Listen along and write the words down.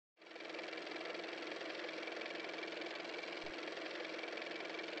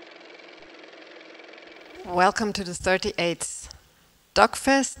Welcome to the 38th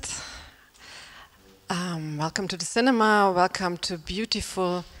DOK.fest. Welcome to the cinema. Welcome to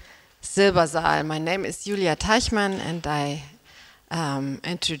beautiful Silbersaal. My name is Julia Teichmann, and I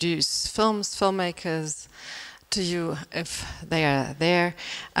introduce filmmakers to you if they are there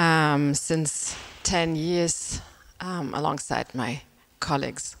since 10 years alongside my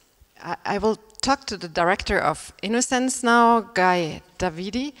colleagues. I will talk to the director of INNOCENCE now,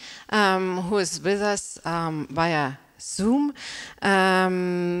 Davidi, who is with us via Zoom.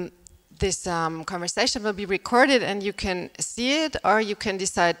 This conversation will be recorded and you can see it or you can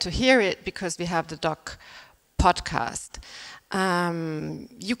decide to hear it because we have the DOK podcast.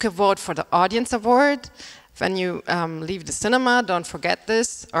 You can vote for the audience award. When you leave the cinema, don't forget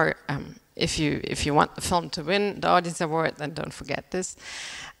this, or if you want the film to win the audience award, then don't forget this.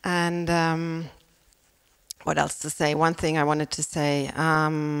 And what else to say? One thing I wanted to say.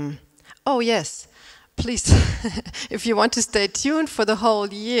 Oh yes, please, if you want to stay tuned for the whole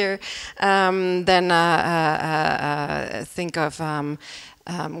year, then think of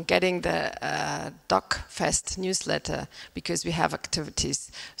getting the DOK.fest newsletter, because we have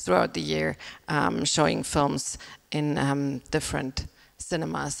activities throughout the year showing films in different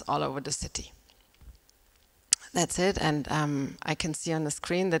cinemas all over the city. That's it, and I can see on the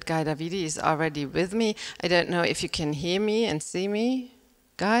screen that Guy Davidi is already with me. I don't know if you can hear me and see me.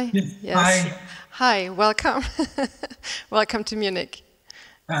 Guy? Yes. Hi. Hi, welcome. Welcome to Munich.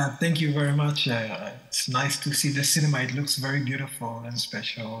 Thank you very much. It's nice to see the cinema. It looks very beautiful and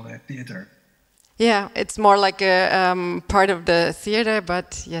special theater. Yeah, it's more like a part of the theater,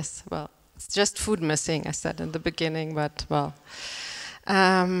 but yes, well, it's just food missing, I said in the beginning, but well.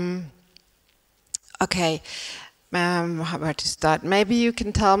 Okay, where to start? Maybe you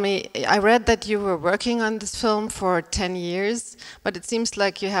can tell me, I read that you were working on this film for 10 years, but it seems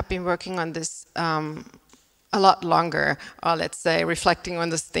like you have been working on this a lot longer, or let's say reflecting on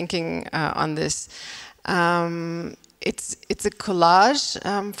this, thinking on this. It's a collage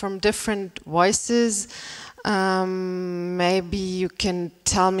from different voices. Maybe you can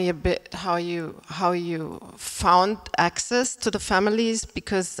tell me a bit how you found access to the families,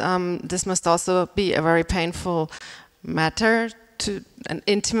 because this must also be a very painful matter, to an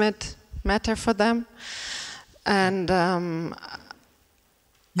intimate matter for them, and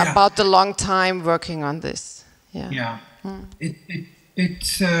about the long time working on this. Yeah. It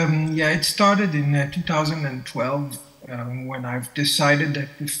started in 2012 when I've decided that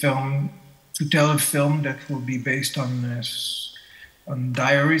to tell a film that will be based on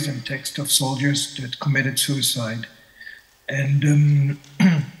diaries and text of soldiers that committed suicide. And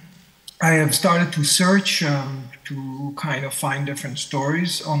I have started to search to kind of find different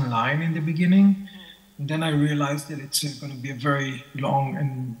stories online in the beginning. And then I realized that it's going to be a very long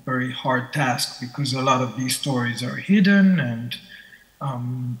and very hard task, because a lot of these stories are hidden, and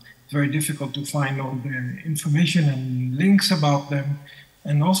it's very difficult to find all the information and links about them.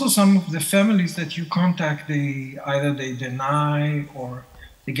 And also some of the families that you contact, either they deny, or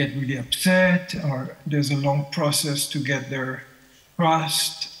they get really upset, or there's a long process to get their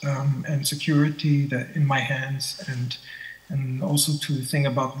trust and security in my hands, and also to think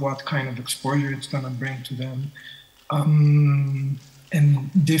about what kind of exposure it's going to bring to them, and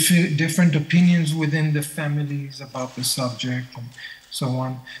different opinions within the families about the subject, and so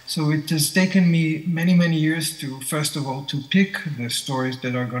on. So it has taken me many, many years to, first of all, to pick the stories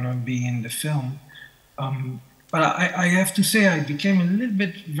that are going to be in the film. But I have to say, I became a little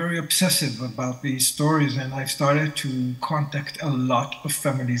bit very obsessive about these stories, and I started to contact a lot of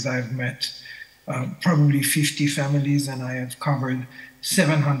families I've met, probably 50 families, and I have covered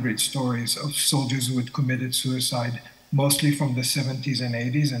 700 stories of soldiers who had committed suicide, mostly from the 70s and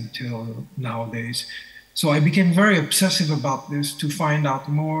 80s until nowadays. So I became very obsessive about this, to find out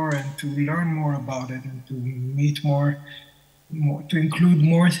more and to learn more about it, and to meet more to include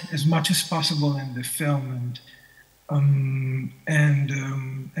more, as much as possible, in the film. And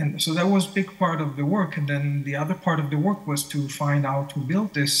so that was a big part of the work. And then the other part of the work was to find out who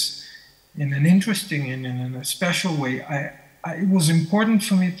built this in an interesting and in a special way. It was important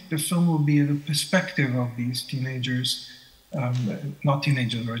for me that the film will be the perspective of these teenagers, not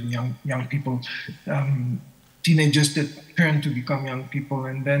teenagers, or young people, teenagers that turn to become young people.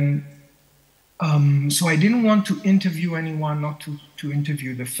 And then, so I didn't want to interview anyone, not to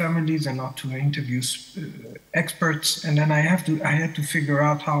interview the families, and not to interview experts. And then I had to figure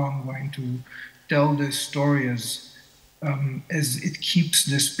out how I'm going to tell this story as it keeps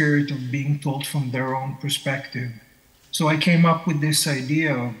the spirit of being told from their own perspective. So I came up with this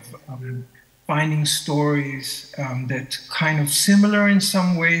idea of finding stories that kind of similar in some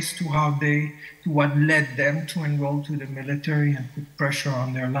ways to what led them to enroll to the military and put pressure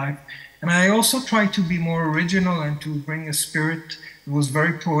on their life. And I also tried to be more original and to bring a spirit. It was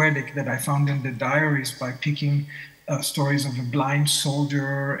very poetic that I found in the diaries by picking stories of a blind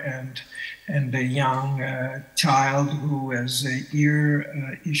soldier and a young child who has ear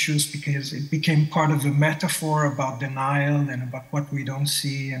issues, because it became part of a metaphor about denial and about what we don't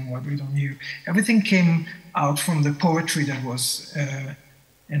see and what we don't hear. Everything came out from the poetry that was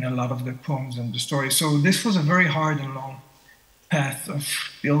in a lot of the poems and the stories. So this was a very hard and long path of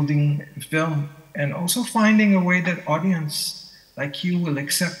building a film, and also finding a way that audience like you will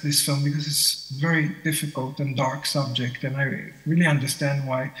accept this film, because it's a very difficult and dark subject, and I really understand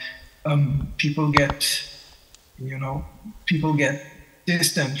why people get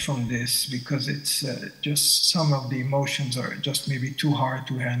distant from this, because it's just some of the emotions are just maybe too hard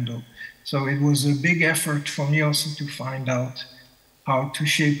to handle. So it was a big effort for me also to find out how to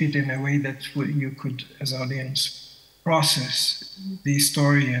shape it in a way that you could, as audience, process the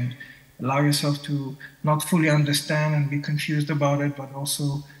story and allow yourself to not fully understand and be confused about it, but also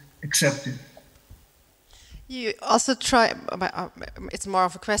accept it. You also try, it's more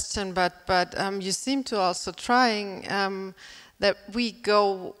of a question, but you seem to also trying that we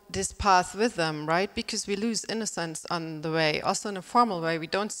go this path with them, right? Because we lose innocence on the way, also in a formal way. We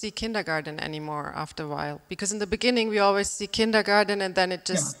don't see kindergarten anymore after a while, because in the beginning we always see kindergarten and then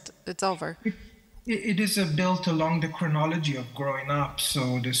it's over. It is built along the chronology of growing up.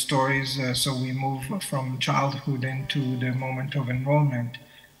 So the stories, so we move from childhood into the moment of enrollment.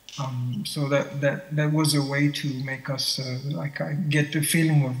 So that was a way to make us get the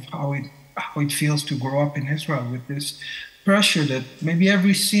feeling of how it feels to grow up in Israel with this pressure that maybe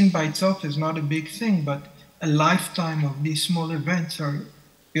every scene by itself is not a big thing, but a lifetime of these small events are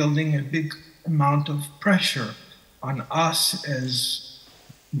building a big amount of pressure on us as,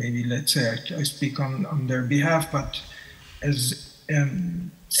 maybe let's say I speak on their behalf, but as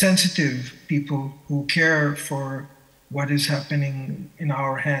sensitive people who care for what is happening in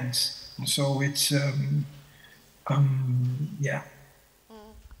our hands. And so it's, yeah.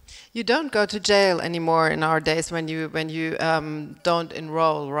 You don't go to jail anymore in our days when you don't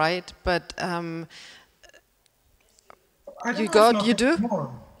enroll, right? But you go. You do?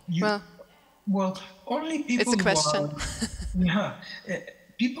 Well, only people. It's a question.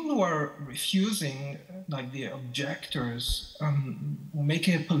 People who are refusing, like the objectors, who make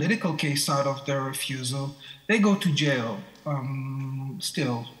a political case out of their refusal, they go to jail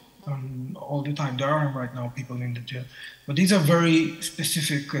still all the time. There are right now people in the jail. But these are very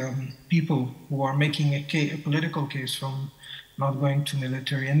specific people who are making a political case from not going to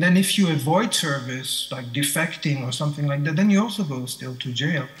military. And then if you avoid service, like defecting or something like that, then you also go still to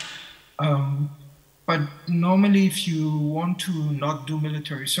jail. But normally, if you want to not do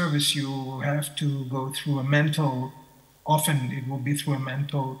military service, you have to go through a mental, often it will be through a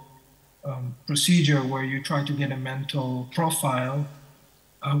mental procedure where you try to get a mental profile,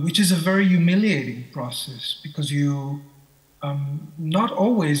 which is a very humiliating process, because you, not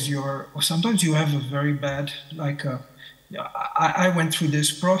always or sometimes you have a very bad, I went through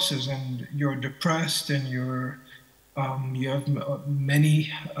this process, and you're depressed and you have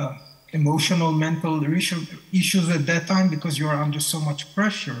many emotional, mental issues at that time, because you are under so much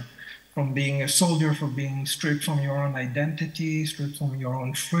pressure from being a soldier, for being stripped from your own identity, stripped from your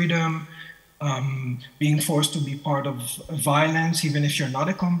own freedom, being forced to be part of violence, even if you're not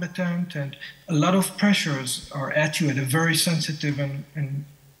a combatant. And a lot of pressures are at you at a very sensitive and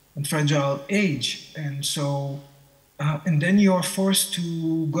fragile age. And so, and then you are forced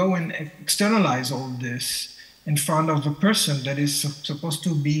to go and externalize all this in front of a person that is supposed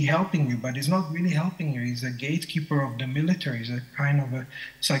to be helping you, but is not really helping you. He's a gatekeeper of the military. He's a kind of a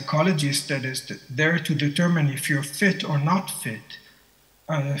psychologist that is there to determine if you're fit or not fit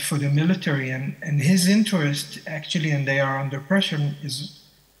for the military. And his interest, actually, and they are under pressure, is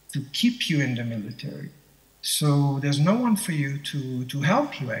to keep you in the military. So there's no one for you to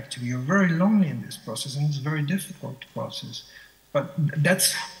help you, actually. You're very lonely in this process, and it's a very difficult process. But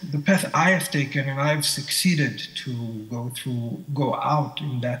that's the path I have taken, and I've succeeded to go out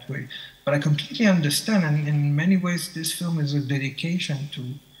in that way. But I completely understand, and in many ways, this film is a dedication to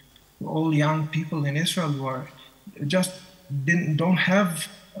all young people in Israel who are just don't have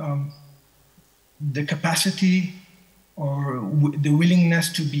the capacity or the willingness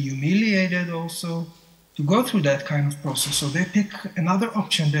to be humiliated, also to go through that kind of process. So they pick another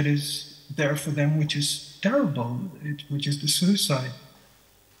option that is there for them, which is terrible, which is the suicide.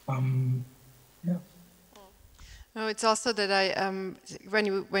 Yeah. No, it's also that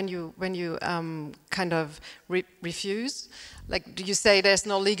when you kind of refuse, like you say, there's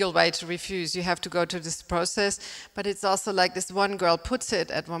no legal way to refuse. You have to go to this process. But it's also like this one girl puts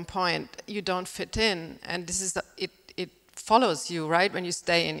it at one point. You don't fit in, and this is it. It follows you, right, when you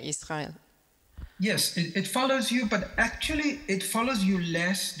stay in Israel. Yes, it follows you, but actually, it follows you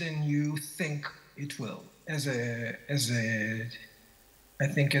less than you think it will I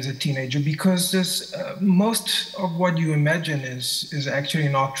think as a teenager, because there's most of what you imagine is actually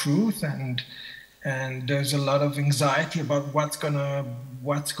not truth, and there's a lot of anxiety about what's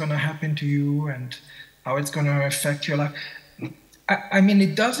gonna happen to you and how it's gonna affect your life. I mean,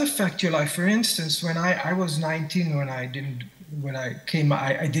 it does affect your life. For instance, when I was 19, I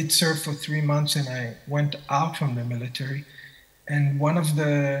did serve for 3 months, and I went out from the military, and one of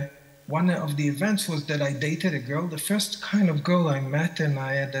the events was that I dated a girl, the first kind of girl I met and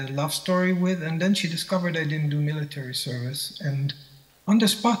I had a love story with, and then she discovered I didn't do military service, and on the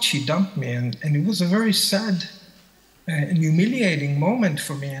spot she dumped me, and it was a very sad and humiliating moment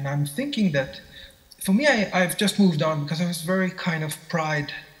for me. And I'm thinking that for me, I've just moved on because I was very kind of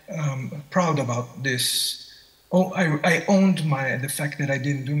proud about this. Oh, I owned the fact that I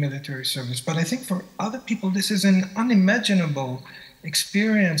didn't do military service, but I think for other people this is an unimaginable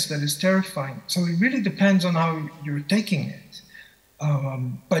experience that is terrifying. So it really depends on how you're taking it.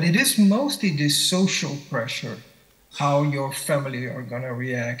 But it is mostly this social pressure, how your family are going to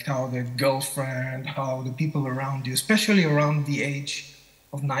react, how the girlfriend, how the people around you, especially around the age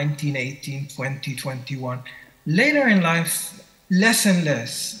of 19, 18, 20, 21. Later in life, less and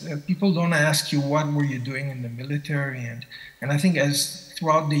less. People don't ask you what were you doing in the military, and I think as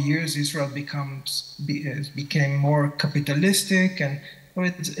throughout the years Israel became more capitalistic, and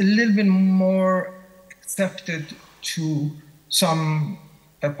it's a little bit more accepted to some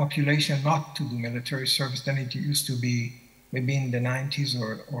population not to do military service than it used to be maybe in the 90s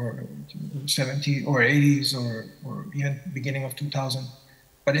or 70s or 80s or even beginning of 2000.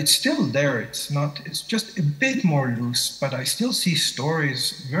 But it's still there. It's just a bit more loose, but I still see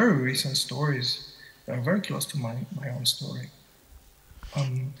stories, very recent stories, that are very close to my own story.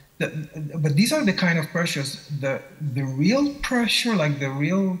 But these are the kind of pressures. The real pressure, like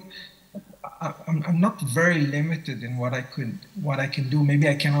I'm not very limited in what I can do. Maybe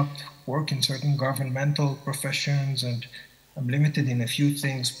I cannot work in certain governmental professions, and I'm limited in a few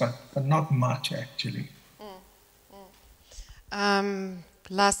things, but not much actually.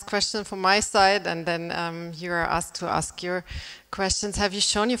 Last question from my side, and then you are asked to ask your questions. Have you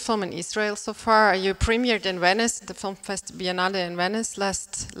shown your film in Israel so far? You premiered in Venice, the FilmFest Biennale in Venice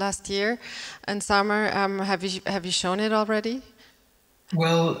last year in summer. Have you shown it already?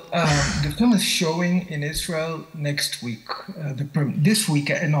 Well, the film is showing in Israel next week.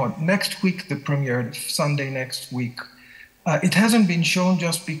 Next week the premiere, Sunday next week. It hasn't been shown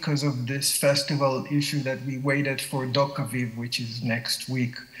just because of this festival issue that we waited for DOK.fest, which is next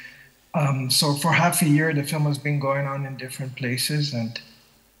week. So for half a year, the film has been going on in different places, and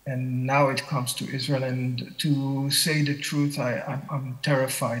now it comes to Israel. And to say the truth, I'm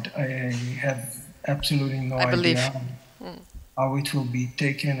terrified. I have absolutely no idea how it will be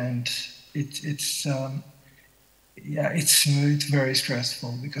taken, and it's very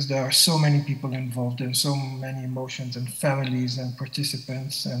stressful because there are so many people involved and so many emotions and families and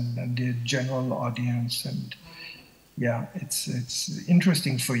participants and the general audience. And yeah, it's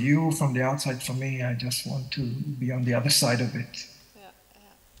interesting for you from the outside. For me, I just want to be on the other side of it. Yeah.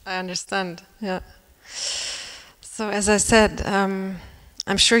 I understand. Yeah. So as I said, I'm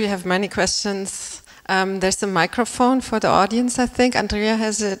sure you have many questions. There's a microphone for the audience, I think. Andrea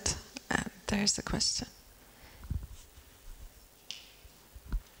has it. There's a question.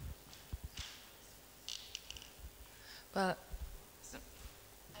 Well,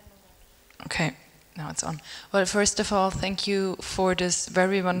 okay, now it's on. Well, first of all, thank you for this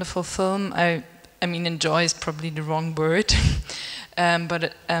very wonderful film. I mean, enjoy is probably the wrong word,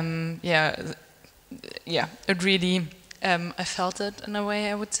 but it really, I felt it in a way,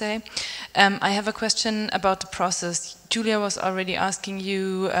 I would say. I have a question about the process. Julia was already asking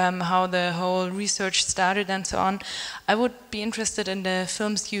you how the whole research started and so on. I would be interested in the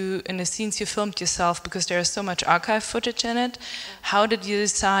scenes you filmed yourself, because there is so much archive footage in it. How did you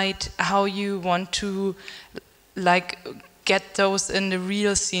decide how you want to get those in the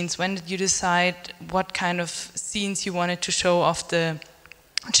real scenes? When did you decide what kind of scenes you wanted to show of the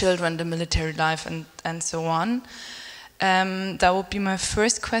children, the military life, and so on? That would be my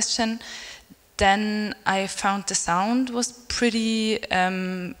first question. Then I found the sound was pretty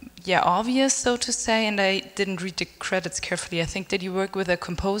obvious, so to say, and I didn't read the credits carefully. I think, did you work with a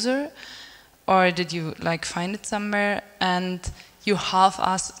composer, or did you like find it somewhere? And you half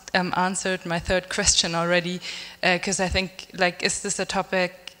answered my third question already, because I think, like, is this a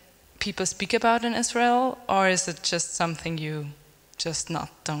topic people speak about in Israel, or is it just something you just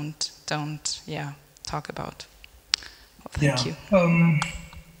don't talk about? Well, thank you.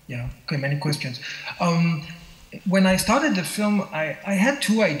 Okay, many questions. When I started the film, I had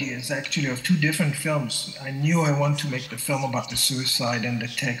two ideas, actually, of two different films. I knew I wanted to make the film about the suicide and the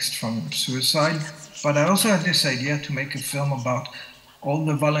text from suicide, but I also had this idea to make a film about all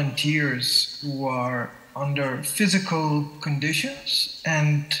the volunteers who are under physical conditions,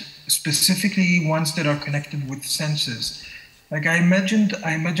 and specifically ones that are connected with senses. Like I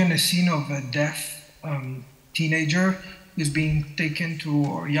imagine a scene of a deaf teenager is being taken to,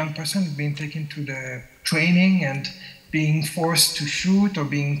 or a young person is being taken to the training and being forced to shoot or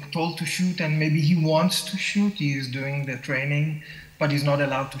being told to shoot, and maybe he wants to shoot, he is doing the training, but he's not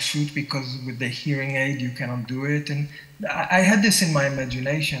allowed to shoot because with the hearing aid you cannot do it. And I had this in my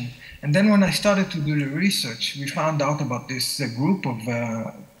imagination. And then when I started to do the research, we found out about this group of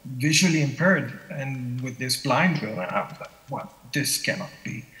visually impaired and with this blind girl. And I was like, well, this cannot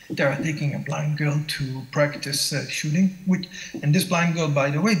be. They are taking a blind girl to practice shooting. And this blind girl, by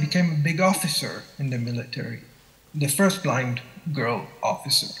the way, became a big officer in the military, the first blind girl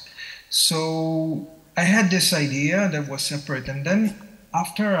officer. So I had this idea that was separate. And then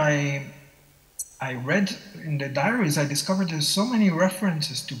after I read in the diaries, I discovered there's so many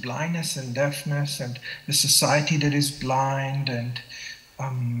references to blindness and deafness and the society that is blind and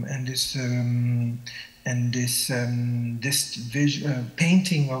this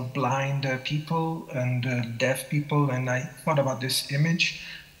painting of blind people and deaf people, and I thought about this image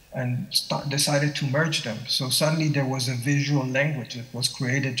and decided to merge them. So suddenly there was a visual language that was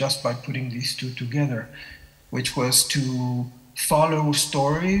created just by putting these two together, which was to follow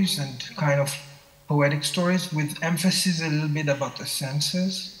stories and kind of poetic stories with emphasis a little bit about the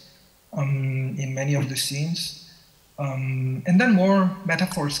senses in many of the scenes. And then more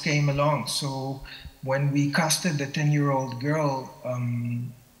metaphors came along. So when we casted the 10-year-old girl,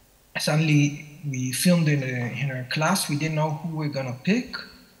 suddenly we filmed in her class. We didn't know who we're gonna pick.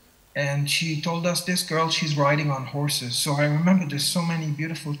 And she told us, this girl, she's riding on horses. So I remember there's so many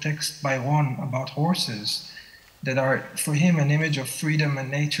beautiful texts by Ron about horses that are, for him, an image of freedom and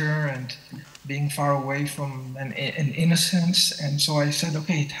nature and being far away from an innocence. And so I said,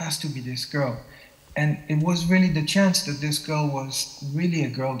 okay, it has to be this girl. And it was really the chance that this girl was really a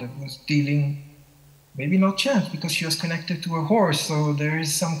girl that was dealing, maybe not chance, because she was connected to a horse, so there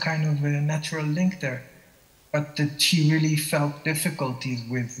is some kind of a natural link there. But that she really felt difficulties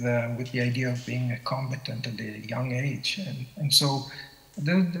with the idea of being a combatant at a young age. And so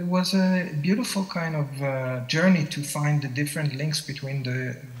there was a beautiful kind of journey to find the different links between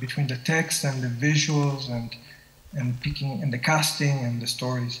the text and the visuals and picking and the casting and the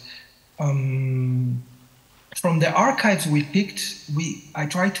stories. From the archives we picked, I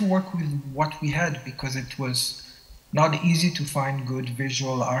tried to work with what we had because it was not easy to find good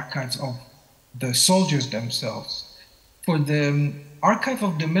visual archives of the soldiers themselves. For the archive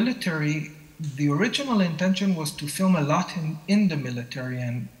of the military, the original intention was to film a lot in the military,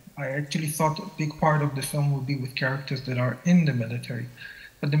 and I actually thought a big part of the film would be with characters that are in the military.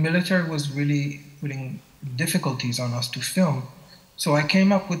 But the military was really putting difficulties on us to film. So I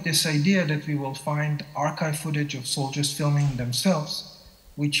came up with this idea that we will find archive footage of soldiers filming themselves,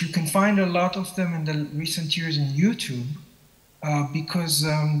 which you can find a lot of them in the recent years in YouTube, because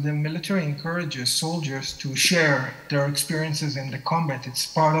the military encourages soldiers to share their experiences in the combat. It's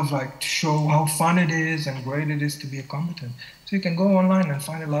part of like to show how fun it is and great it is to be a combatant. So you can go online and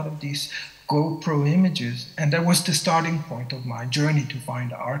find a lot of these GoPro images. And that was the starting point of my journey to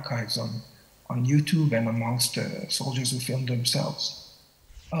find archives on YouTube and amongst soldiers who filmed themselves.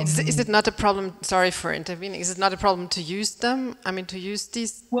 Is it not a problem, sorry for intervening, is it not a problem to use them? I mean, to use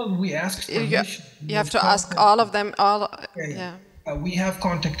these? Well, we asked permission. You have to ask all of them, yeah. We have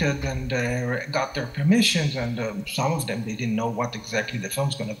contacted and got their permissions, and some of them, they didn't know what exactly the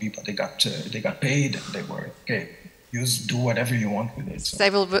film's going to be, but they got paid, and they were, okay, do whatever you want with it. So. They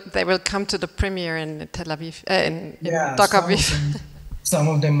will come to the premiere in Tel Aviv, in DOK.fest. Some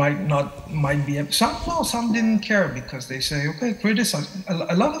of them might be, some didn't care because they say, okay, criticize.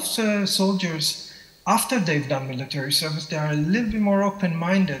 A lot of soldiers, after they've done military service, they are a little bit more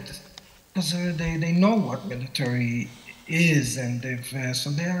open-minded because they know what military is, and so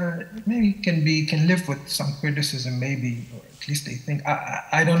they are maybe can live with some criticism, maybe, or at least they think.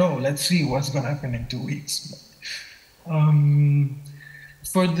 I don't know. Let's see what's going to happen in 2 weeks.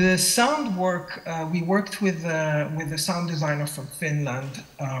 For the sound work, we worked with a sound designer from Finland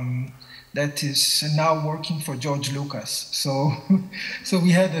that is now working for George Lucas. So, so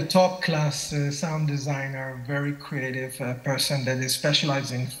we had a top-class sound designer, very creative person that is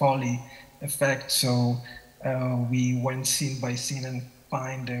specialized in Foley effects. So we went scene by scene and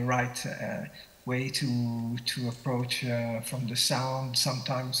find the right way to approach from the sound,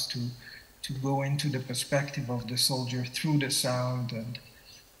 sometimes to go into the perspective of the soldier through the sound.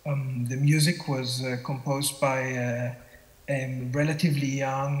 And the music was composed by a relatively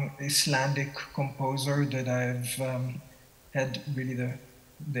young Icelandic composer that I've had really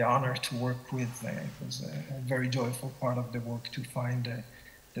the honor to work with. It was a very joyful part of the work to find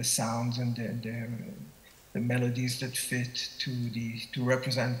the sounds and the melodies that fit to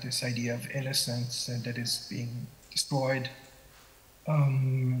represent this idea of innocence that is being destroyed.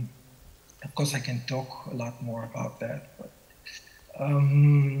 Of course, I can talk a lot more about that, but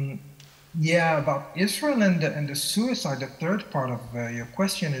yeah, about Israel and the suicide. The third part of your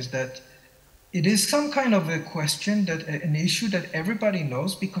question is that it is some kind of a question, that an issue that everybody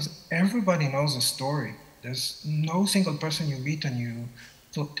knows, because everybody knows a story. There's no single person you meet and you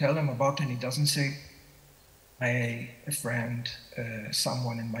tell him about it and he doesn't say, a friend,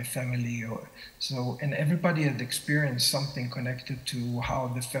 someone in my family, or so, and everybody had experienced something connected to how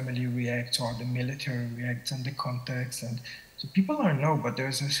the family reacts or the military reacts and the context. And so people don't know, but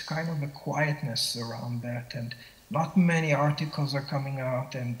there's this kind of a quietness around that, and not many articles are coming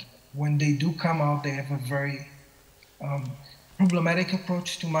out, and when they do come out, they have a very problematic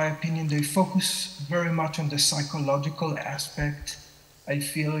approach, to my opinion. They focus very much on the psychological aspect. I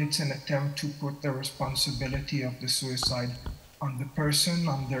feel it's an attempt to put the responsibility of the suicide on the person,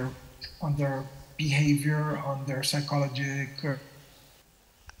 on their behavior, on their psychological.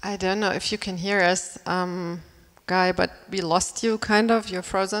 I don't know if you can hear us, Guy, but we lost you, kind of. You're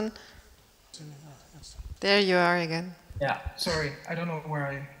frozen. There you are again. Yeah, sorry, I don't know where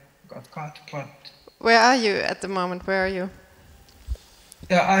I got caught, but... Where are you at the moment? Where are you?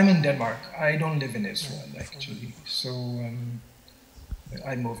 Yeah, I'm in Denmark. I don't live in Israel, actually. So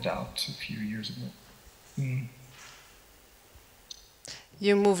I moved out a few years ago.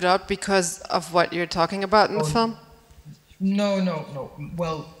 You moved out because of what you're talking about in the film? No.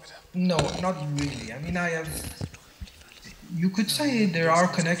 Well, no, not really. I mean, you could say there are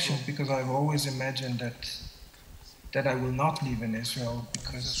connections, because I've always imagined that I will not live in Israel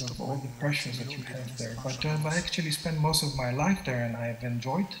because of all the pressures that you have there. But I actually spent most of my life there, and I've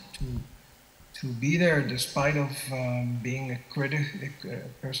enjoyed to be there, despite of being a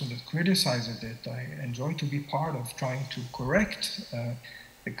person that criticizes it. I enjoy to be part of trying to correct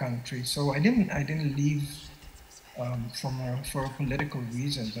the country. So I didn't leave for political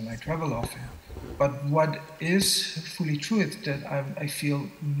reasons, and I travel often. But what is fully true is that I feel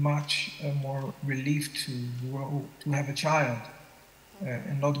much more relieved to have a child,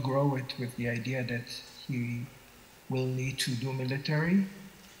 and not grow it with the idea that he will need to do military,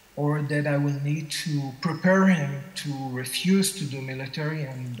 or that I will need to prepare him to refuse to do military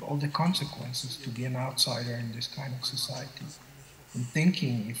and all the consequences to be an outsider in this kind of society. And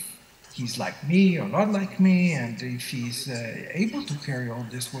thinking if he's like me or not like me, and if he's able to carry all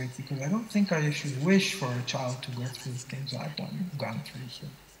this weight, because I don't think I should wish for a child to go through things I've gone through. So.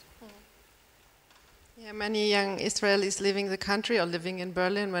 Yeah, many young Israelis leaving the country or living in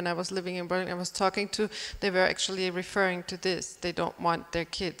Berlin. When I was living in Berlin, I was talking to, they were actually referring to this. They don't want their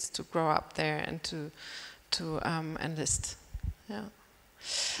kids to grow up there and to enlist. Yeah.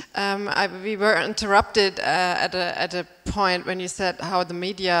 We were interrupted at a point when you said how the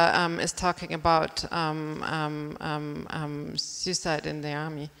media is talking about suicide in the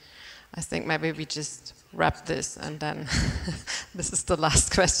army. I think maybe we just wrap this, and then this is the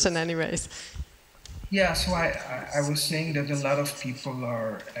last question anyways. Yeah, so I was saying that a lot of people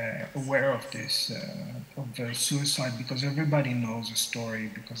are aware of this, of the suicide, because everybody knows a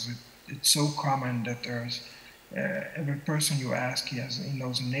story, because it's so common that there's every person you ask, he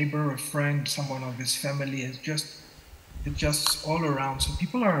knows a neighbor, a friend, someone of his family. It's just all around. So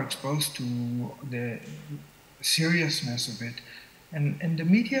people are exposed to the seriousness of it, and the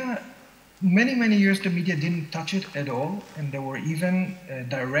media. Many years the media didn't touch it at all, and they were even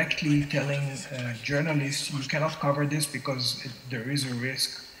directly telling journalists, you cannot cover this because there is a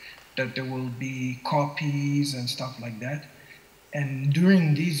risk that there will be copies and stuff like that. And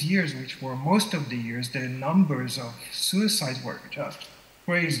during these years, which were most of the years, the numbers of suicides were just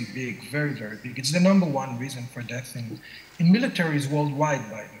crazy big, very, very big. It's the #1 reason for death in militaries worldwide,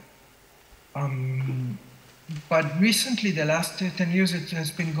 by the way. But recently, the last 10 years, it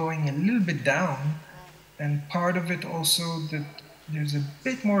has been going a little bit down. And part of it also that there's a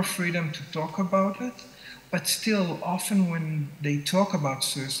bit more freedom to talk about it. but still, often when they talk about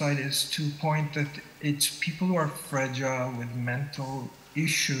suicide, is to point that it's people who are fragile with mental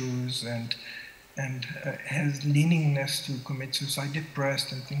issues and has leaningness to commit suicide,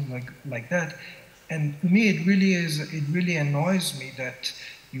 depressed and things like that. And to me, it really annoys me that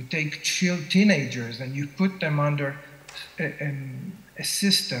you take teenagers and you put them under a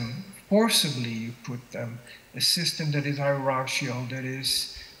system, forcibly you put them, a system that is hierarchical, that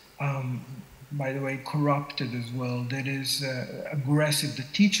is, by the way, corrupted as well, that is aggressive,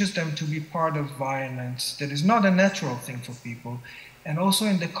 that teaches them to be part of violence, that is not a natural thing for people. And also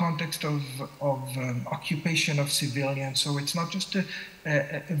in the context of occupation of civilians. So it's not just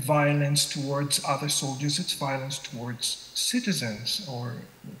a violence towards other soldiers, it's violence towards citizens or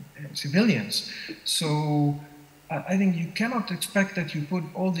civilians. So I think you cannot expect that you put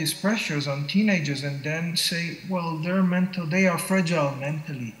all these pressures on teenagers and then say, well, they are fragile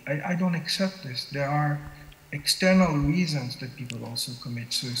mentally. I don't accept this. There are external reasons that people also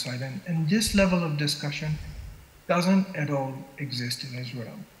commit suicide. And this level of discussion doesn't at all exist in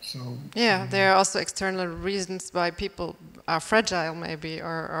Israel. So yeah, there are also external reasons why people are fragile, maybe,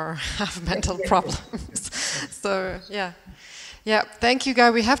 or have mental problems. So yeah, Thank you, Guy.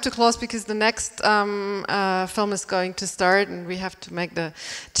 We have to close because the next film is going to start, and we have to make the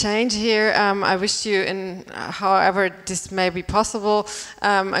change here. I wish you, in however this may be possible,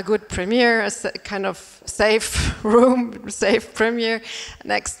 a good premiere, a kind of safe room, safe premiere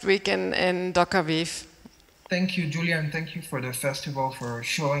next week in DOK.fest. Thank you, Julia, and thank you for the festival for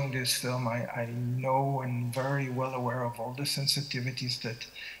showing this film. I know and very well aware of all the sensitivities that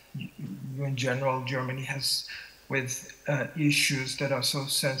you in general, Germany has with issues that are so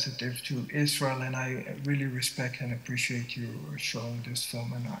sensitive to Israel, and I really respect and appreciate you showing this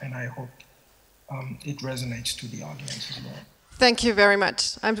film, and I hope it resonates to the audience as well. Thank you very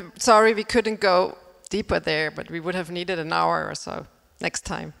much. I'm sorry we couldn't go deeper there, but we would have needed an hour or so next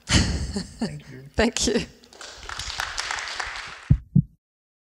time. Thank you. Thank you.